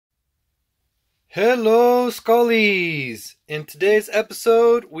Hello, Scullies! In today's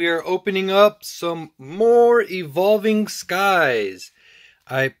episode, we are opening up some more Evolving Skies.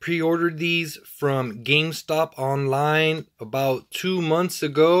 I pre-ordered these from GameStop online about 2 months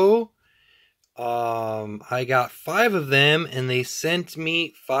ago. I got 5 of them, and they sent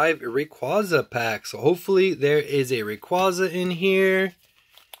me 5 Rayquaza packs. So hopefully there is a Rayquaza in here,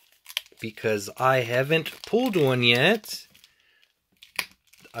 because I haven't pulled one yet.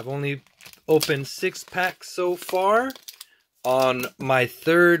 I've only opened 6 packs so far. On my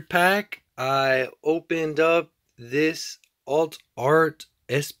 3rd pack, I opened up this Alt Art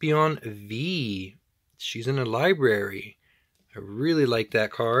Espeon V. She's in a library. I really like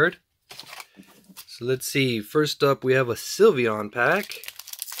that card. So let's see. First up, we have a Sylveon pack.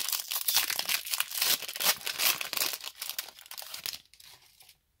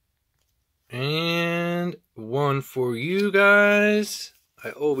 And one for you guys. I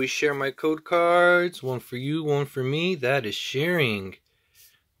always share my code cards. One for you, one for me. That is sharing.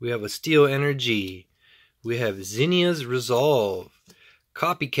 We have a Steel Energy. We have Zinnia's Resolve.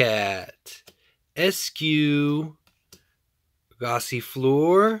 Copycat. SQ.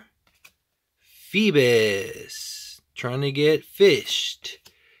 Gossifleur. Phoebus. Trying to get fished.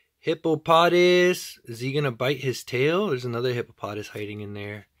 Hippopotas. Is he going to bite his tail? There's another Hippopotas hiding in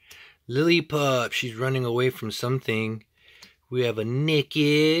there. Lillipup. She's running away from something. We have a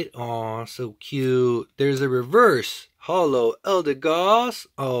Nickit. Aw, so cute. There's a reverse holo Eldegoss.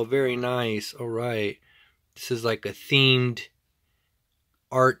 Oh, very nice. Alright. This is like a themed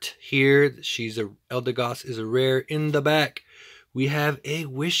art here. Eldegoss is a rare. In the back, we have a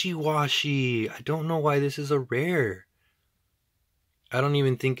Wishiwashi. I don't know why this is a rare. I don't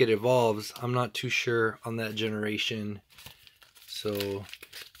even think it evolves. I'm not too sure on that generation. So,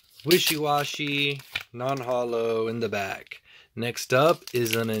 Wishiwashi, non-holo in the back. Next up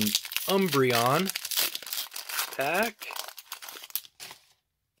is an Umbreon pack.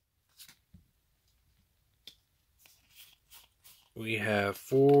 We have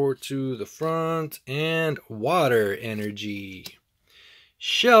 4 to the front and Water Energy.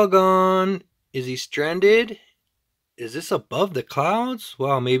 Shelgon. Is he stranded? Is this above the clouds?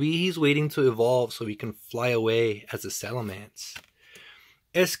 Wow, maybe he's waiting to evolve so he can fly away as a Salamence.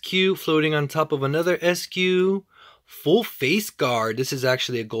 SQ floating on top of another SQ. Full face guard. This is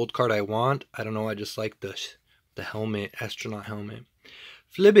actually a gold card I want. I don't know. I just like the helmet, astronaut helmet.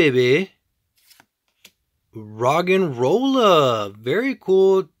 Flabébé. Roggenrola. Very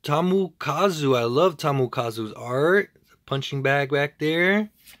cool. Tamukazu. I love Tamukazu's art. Punching bag back there.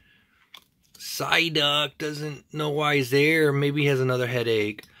 Psyduck. Doesn't know why he's there. Maybe he has another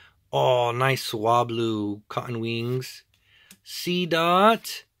headache. Oh, nice Swablu. Cotton wings.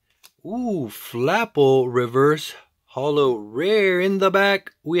 C-Dot. Ooh, Flapple reverse holo rare. In the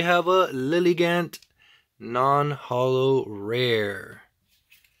back, we have a Lilligant non-holo rare.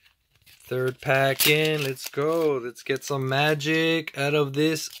 3rd pack in. Let's go. Let's get some magic out of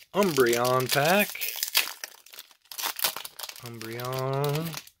this Umbreon pack. Umbreon.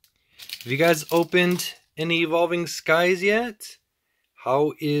 Have you guys opened any Evolving Skies yet?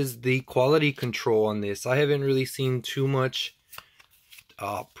 How is the quality control on this? I haven't really seen too much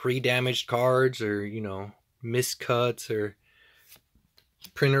pre-damaged cards or, miscuts or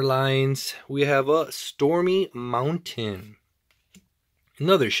printer lines. We have a Stormy Mountain.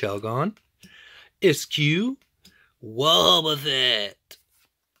 Another Shelgon. SQ. Wobbuffet.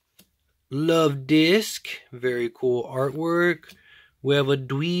 Love Disc. Very cool artwork. We have a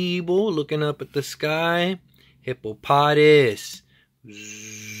Dweeble looking up at the sky. Hippopotas.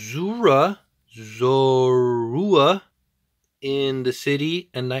 Zorua in the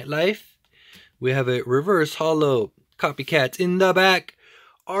city and nightlife. We have a reverse holo Copycats in the back.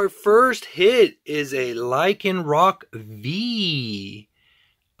 Our first hit is a Lycanroc V.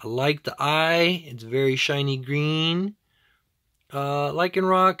 I like the eye. It's very shiny green.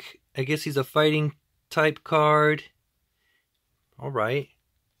 Lycanroc, I guess he's a fighting type card. Alright.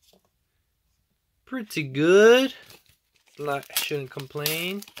 Pretty good. I shouldn't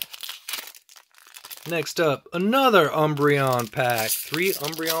complain. Next up, another Umbreon pack. 3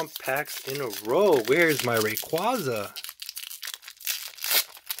 Umbreon packs in a row. Where's my Rayquaza?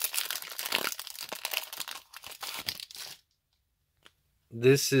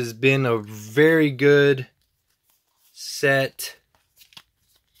 This has been a very good set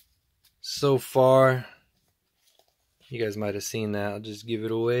so far. You guys might have seen that. I'll just give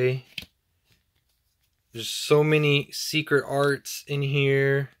it away. There's so many secret arts in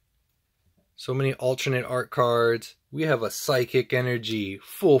here. So many alternate art cards. We have a Psychic Energy,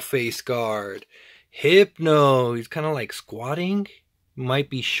 full face guard. Hypno, he's kind of like squatting. Might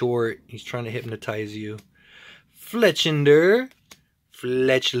be short. He's trying to hypnotize you. Fletchinder.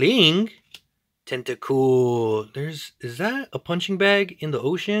 Fletchling. Tentacool. Is that a punching bag in the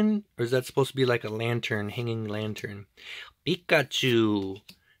ocean? Or is that supposed to be like a lantern, hanging lantern? Pikachu.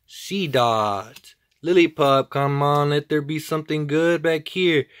 Seedot. Lillipup. Come on, let there be something good back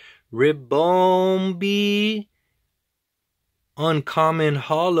here. Ribombee. Uncommon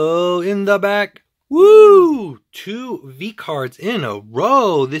Hollow in the back. Woo! 2 V cards in a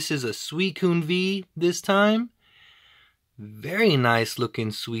row. This is a Suicune V this time. Very nice looking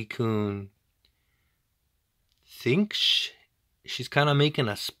Suicune. Think she's kind of making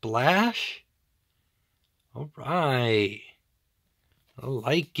a splash. Alright. I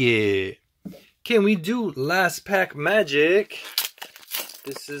like it. Can we do last pack magic?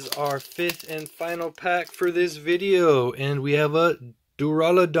 This is our 5th and final pack for this video. And we have a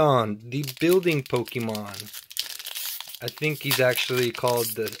Duraludon, the building Pokemon. I think he's actually called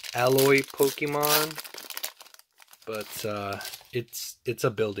the Alloy Pokemon. But it's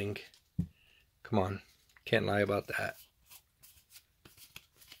a building. Come on. Can't lie about that.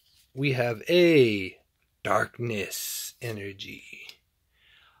 We have a Darkness Energy.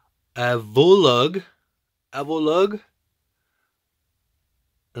 Avolug.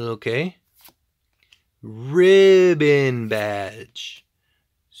 Okay. Ribbon Badge.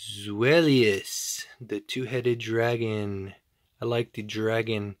 Zweilous, the 2-headed dragon. I like the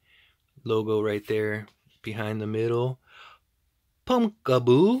dragon logo right there behind the middle.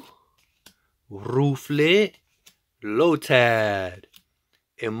 Pumpkaboo. Rooflet. Lotad.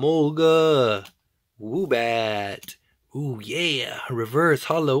 Emolga. Woobat. Ooh yeah. Reverse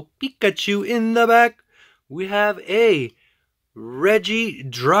Hollow Pikachu in the back. We have a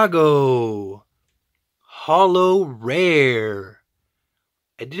Regidrago. Hollow Rare.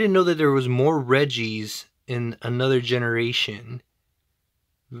 I didn't know that there was more Reggies in another generation.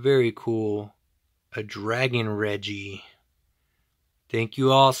 Very cool. A Dragon Reggie. Thank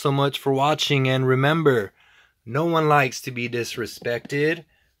you all so much for watching, and remember, no one likes to be disrespected.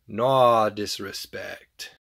 No disrespect.